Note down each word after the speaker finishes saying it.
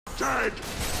tag!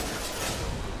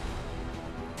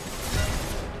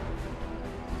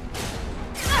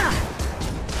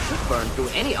 Could burn through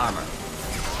any armor.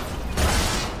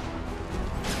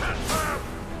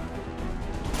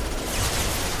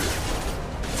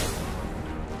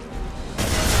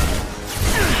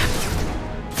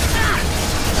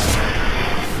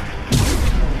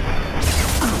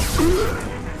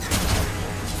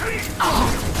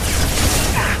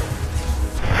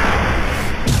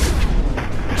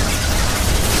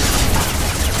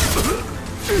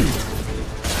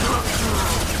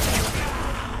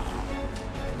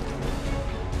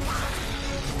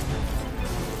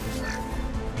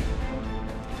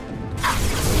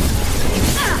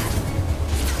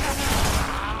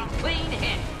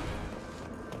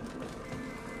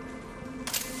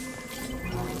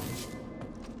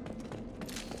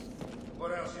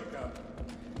 What else you got?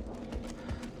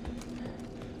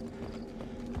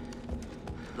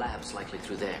 Labs likely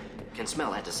through there. Can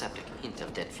smell antiseptic. Hint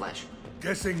of dead flesh.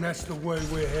 Guessing that's the way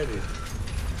we're headed.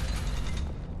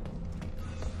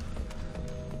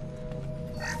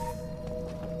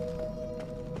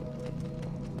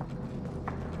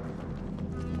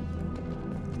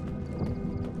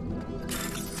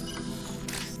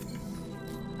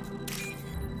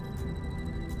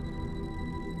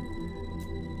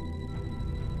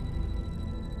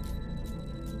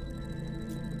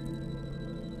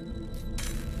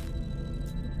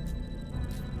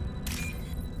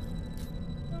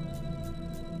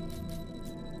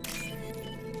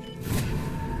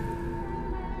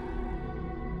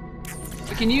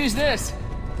 We can use this.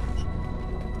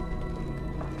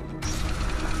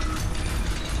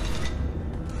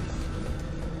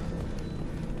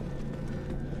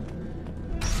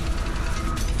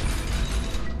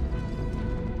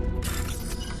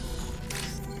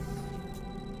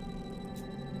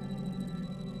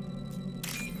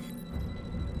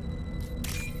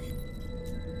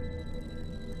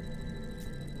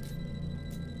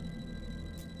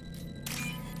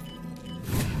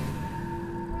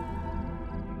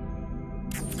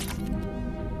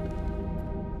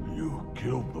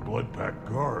 Killed the Blood Pack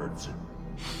guards.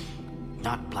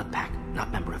 Not Blood Pack.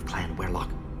 Not member of Clan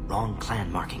Werlock. Wrong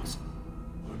clan markings.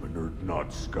 I'm an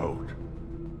Erdnot scout.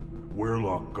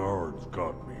 Werlock guards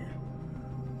got me.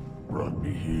 Brought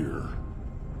me here.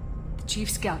 The Chief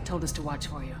Scout told us to watch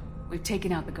for you. We've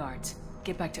taken out the guards.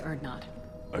 Get back to Erdnot.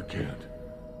 I can't.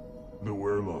 The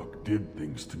Werlock did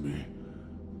things to me.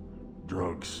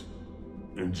 Drugs.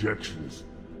 Injections.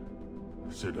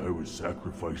 Said I was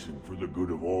sacrificing for the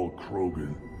good of all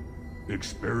Krogan.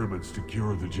 Experiments to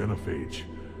cure the genophage.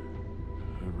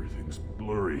 Everything's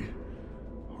blurry.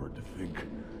 Hard to think.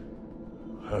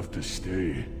 Have to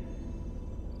stay.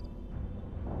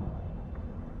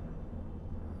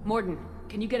 Mordin,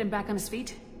 can you get him back on his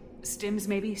feet? Stims,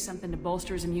 maybe? Something to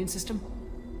bolster his immune system?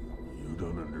 You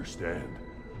don't understand.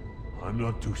 I'm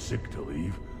not too sick to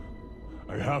leave.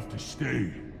 I have to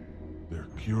stay. They're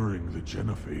curing the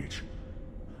genophage.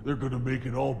 They're gonna make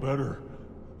it all better.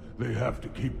 They have to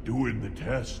keep doing the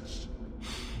tests.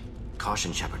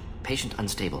 Caution, Shepard. Patient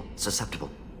unstable. Susceptible.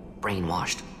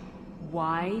 Brainwashed.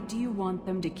 Why do you want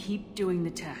them to keep doing the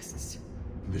tests?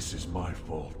 This is my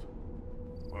fault.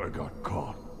 I got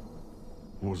caught.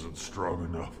 Wasn't strong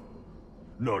enough.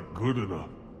 Not good enough.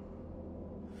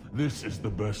 This is the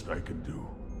best I can do.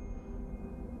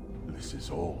 This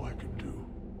is all I can do.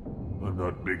 I'm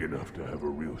not big enough to have a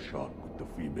real shot with the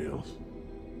females.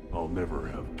 I'll never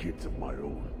have kids of my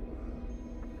own.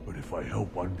 But if I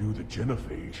help undo the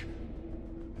genophage,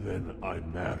 then I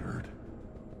mattered.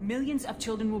 Millions of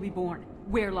children will be born.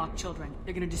 Werlock children.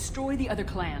 They're gonna destroy the other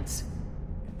clans.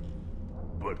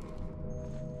 But...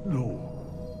 no.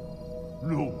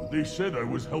 No, they said I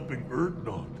was helping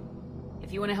Erdnot.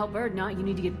 If you want to help Erdnot, you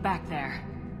need to get back there.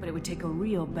 But it would take a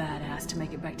real badass to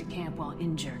make it back to camp while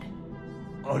injured.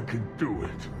 I can do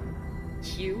it.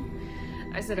 You?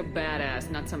 I said a badass,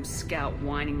 not some scout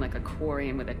whining like a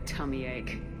Quarian with a tummy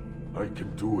ache. I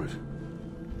can do it.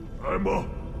 I'm up.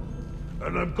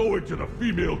 And I'm going to the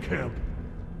female camp.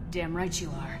 Damn right you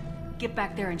are. Get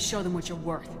back there and show them what you're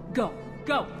worth. Go!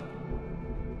 Go!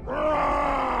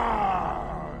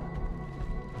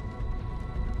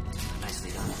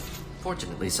 Nicely done.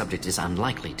 Fortunately, subject is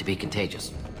unlikely to be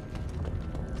contagious.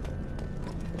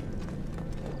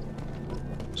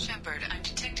 Shepard, I'm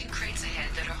detecting crates ahead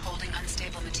that are holding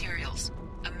unstable materials.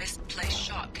 A misplaced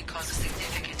shot could cause a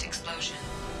significant explosion.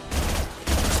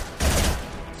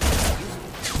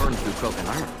 Burn through Krogan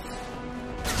armor.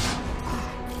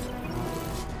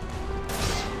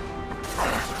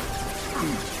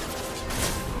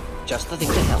 Just the thing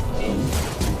to help.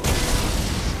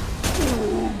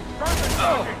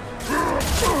 Oh!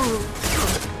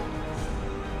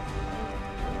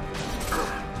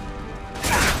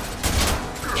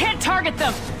 Can't target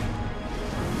them!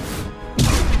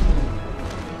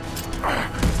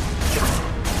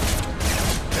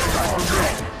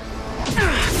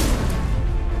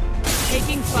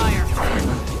 Taking fire.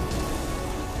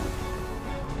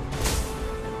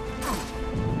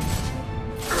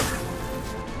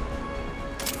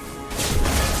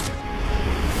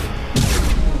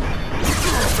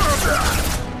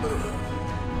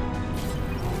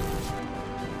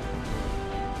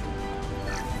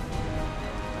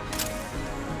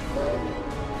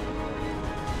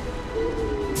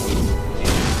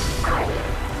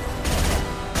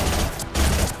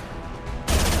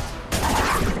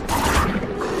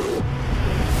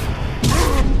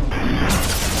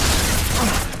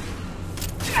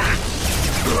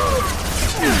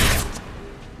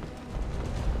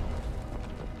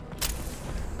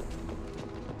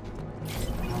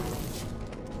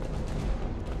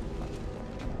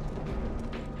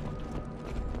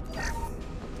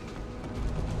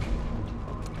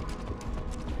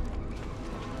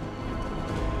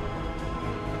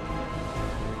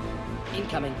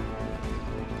 Incoming.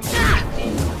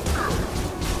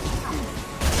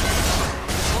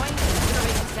 Going to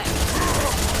incinerate tech.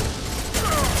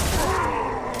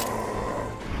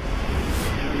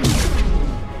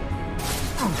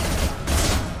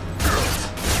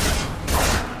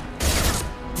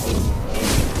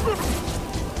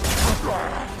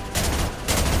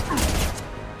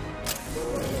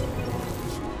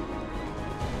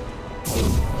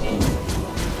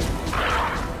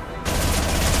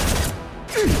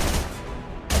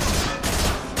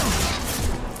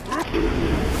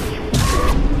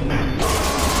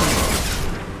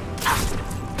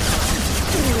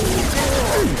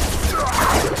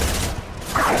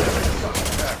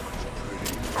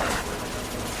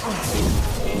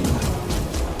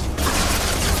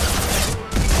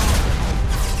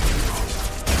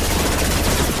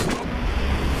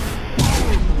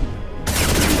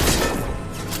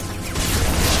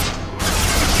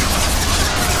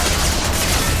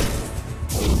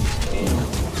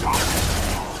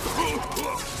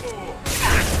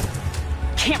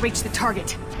 Can't reach the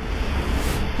target.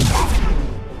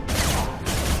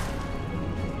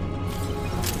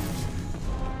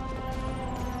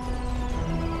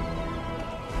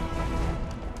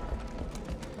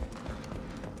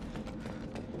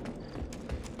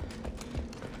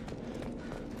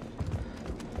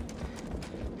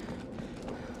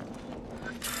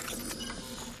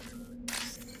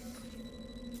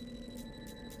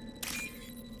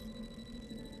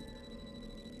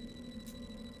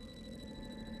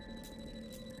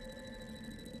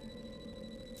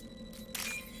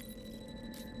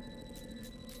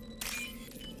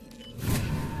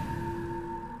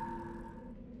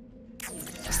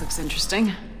 This looks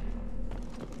interesting.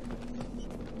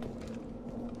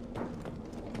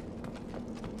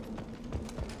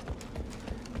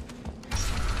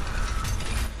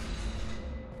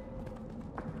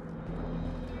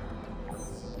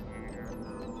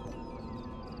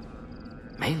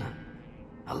 Malin,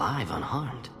 alive,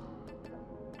 unharmed.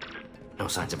 No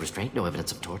signs of restraint, no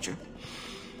evidence of torture.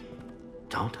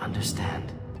 Don't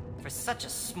understand. For such a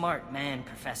smart man,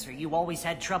 Professor, you always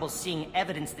had trouble seeing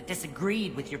evidence that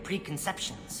disagreed with your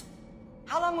preconceptions.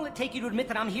 How long will it take you to admit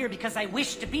that I'm here because I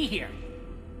wish to be here?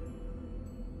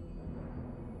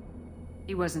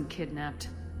 He wasn't kidnapped.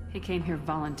 He came here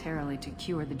voluntarily to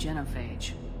cure the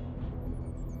genophage.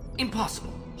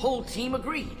 Impossible. Whole team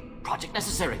agreed. Project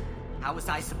necessary. How was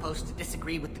I supposed to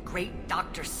disagree with the great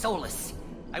Dr. Solus?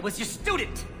 I was your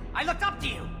student! I looked up to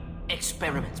you!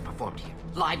 Experiments performed here.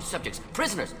 Live subjects,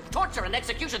 prisoners, torture and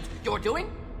executions. You're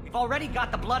doing? We've already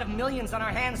got the blood of millions on our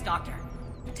hands, Doctor.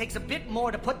 If it takes a bit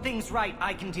more to put things right,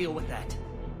 I can deal with that.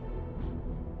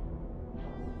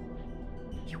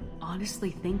 You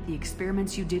honestly think the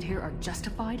experiments you did here are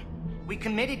justified? We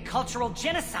committed cultural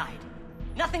genocide.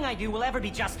 Nothing I do will ever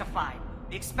be justified.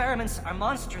 The experiments are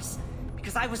monstrous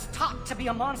because I was taught to be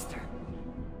a monster.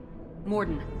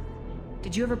 Mordin,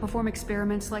 did you ever perform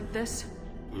experiments like this?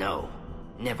 No.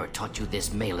 Never taught you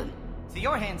this, Malin. So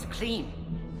your hands are clean.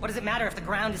 What does it matter if the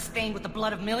ground is stained with the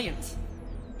blood of millions?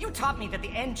 You taught me that the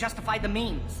end justified the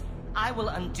means. I will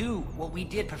undo what we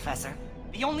did, Professor.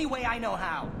 The only way I know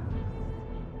how.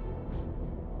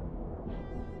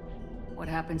 What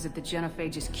happens if the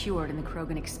genophage is cured and the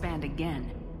Krogan expand again?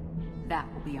 That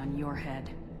will be on your head.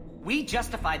 We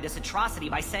justified this atrocity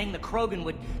by saying the Krogan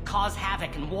would cause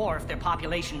havoc and war if their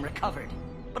population recovered.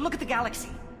 But look at the galaxy.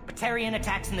 Batarian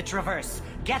attacks in the Traverse,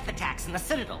 Geth attacks in the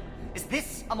Citadel. Is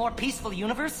this a more peaceful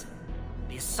universe?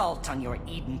 The assault on your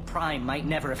Eden Prime might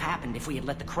never have happened if we had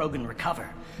let the Krogan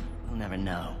recover. We'll never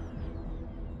know.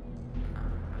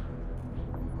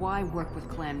 Why work with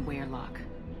Clan Weirlock?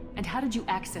 And how did you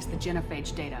access the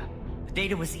genophage data? The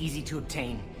data was easy to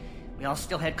obtain. We all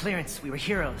still had clearance. We were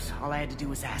heroes. All I had to do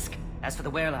was ask. As for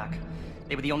the Weirlock,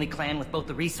 they were the only clan with both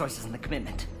the resources and the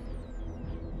commitment.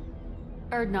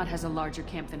 Urdnot has a larger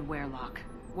camp than Weirlock.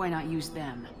 Why not use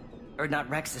them? Urdnot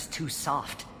Rex is too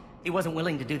soft. He wasn't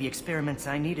willing to do the experiments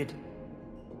I needed.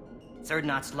 It's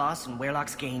Urdnot's loss and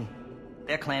Weirlock's gain.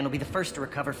 Their clan will be the first to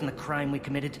recover from the crime we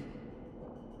committed.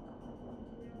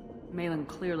 Malin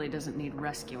clearly doesn't need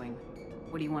rescuing.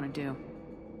 What do you want to do?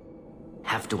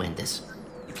 Have to end this.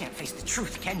 You can't face the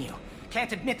truth, can you?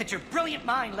 Can't admit that your brilliant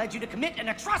mind led you to commit an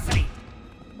atrocity!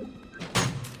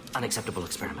 Unacceptable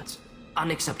experiments.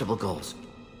 Unacceptable goals.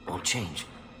 Won't change.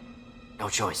 No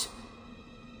choice.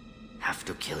 Have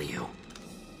to kill you.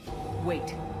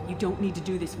 Wait. You don't need to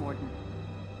do this, Mordin.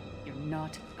 You're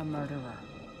not a murderer.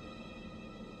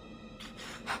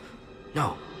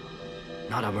 No.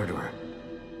 Not a murderer.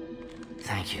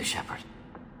 Thank you, Shepard.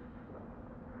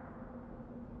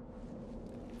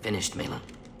 Finished, Malin.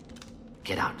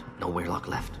 Get out. No Weirlock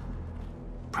left.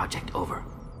 Project over.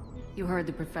 You heard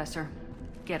the professor.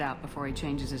 Get out before he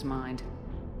changes his mind.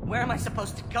 Where am I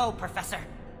supposed to go, Professor?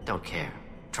 Don't care.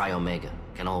 Try Omega.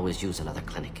 Can always use another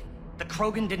clinic. The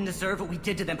Krogan didn't deserve what we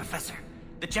did to them, Professor.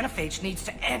 The genophage needs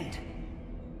to end.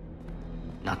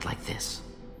 Not like this.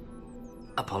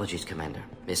 Apologies, Commander.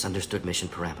 Misunderstood mission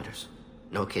parameters.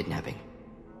 No kidnapping.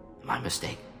 My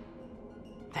mistake.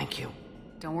 Thank you.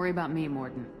 Don't worry about me,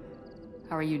 Mordin.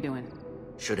 How are you doing?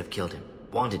 Should have killed him.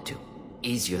 Wanted to.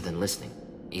 Easier than listening.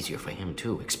 Easier for him,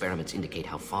 too. Experiments indicate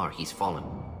how far he's fallen.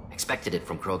 Expected it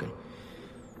from Krogan.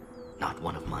 Not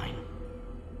one of mine.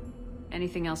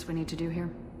 Anything else we need to do here?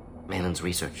 Malin's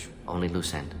research. Only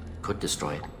loose end. Could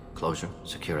destroy it. Closure.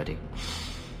 Security.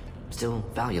 Still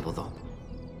valuable, though.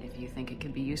 If you think it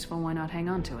could be useful, why not hang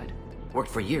on to it?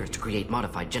 Worked for years to create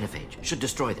modified genophage. Should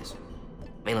destroy this.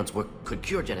 Malin's work could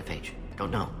cure genophage.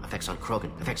 Don't know. Effects on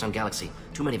Krogan. Effects on Galaxy.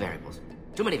 Too many variables.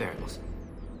 Too many variables.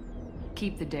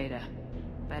 Keep the data.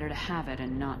 Better to have it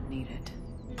and not need it.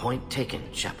 Point taken,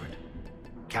 Shepard.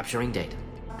 Capturing data.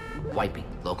 Wiping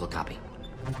local copy.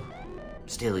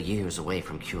 Still years away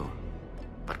from cure.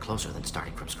 But closer than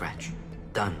starting from scratch.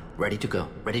 Done. Ready to go.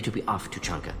 Ready to be off to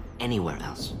Chanka. Anywhere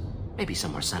else. Maybe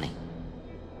somewhere sunny.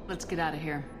 Let's get out of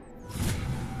here.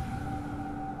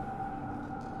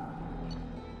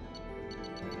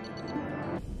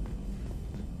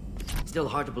 Still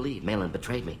hard to believe Malin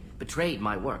betrayed me. Betrayed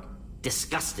my work.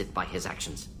 Disgusted by his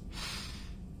actions.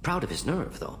 Proud of his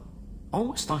nerve, though.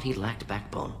 Always thought he lacked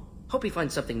backbone. Hope he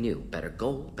finds something new. Better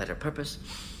goal, better purpose.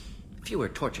 Fewer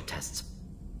torture tests.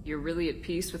 You're really at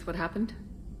peace with what happened?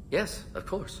 Yes, of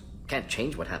course. Can't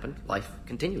change what happened. Life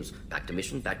continues. Back to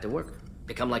mission, back to work.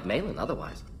 Become like Malin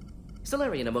otherwise.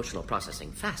 Solarian emotional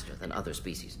processing faster than other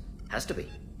species. Has to be.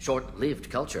 Short-lived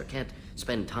culture can't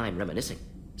spend time reminiscing.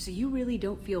 So you really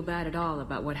don't feel bad at all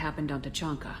about what happened on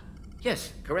Tachanka?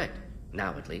 Yes, correct.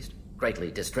 Now at least.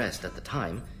 Greatly distressed at the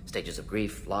time. Stages of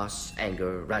grief, loss,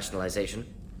 anger, rationalization.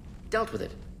 Dealt with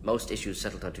it. Most issues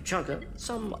settled on Tuchanka,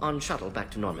 some on shuttle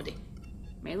back to Normandy.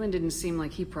 Malin didn't seem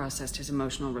like he processed his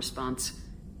emotional response.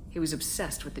 He was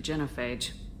obsessed with the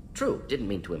genophage. True, didn't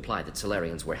mean to imply that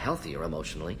Solarians were healthier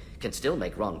emotionally, can still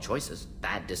make wrong choices,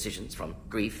 bad decisions from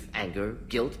grief, anger,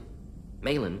 guilt.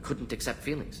 Malin couldn't accept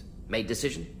feelings. Made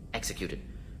decision, executed.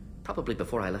 Probably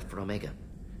before I left for Omega.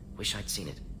 Wish I'd seen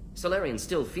it. Solarians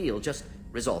still feel, just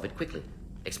resolve it quickly.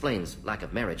 Explains lack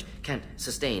of marriage, can't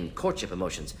sustain courtship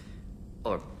emotions.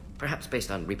 Or perhaps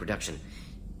based on reproduction.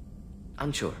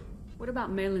 Unsure. What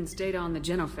about Malin's data on the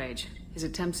genophage? His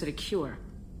attempts at a cure?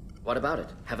 What about it?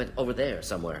 Have it over there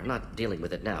somewhere. Not dealing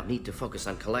with it now. Need to focus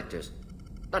on collectors.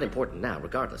 Not important now,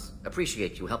 regardless.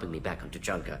 Appreciate you helping me back on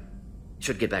Tuchanka.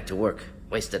 Should get back to work.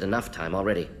 Wasted enough time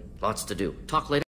already. Lots to do. Talk later.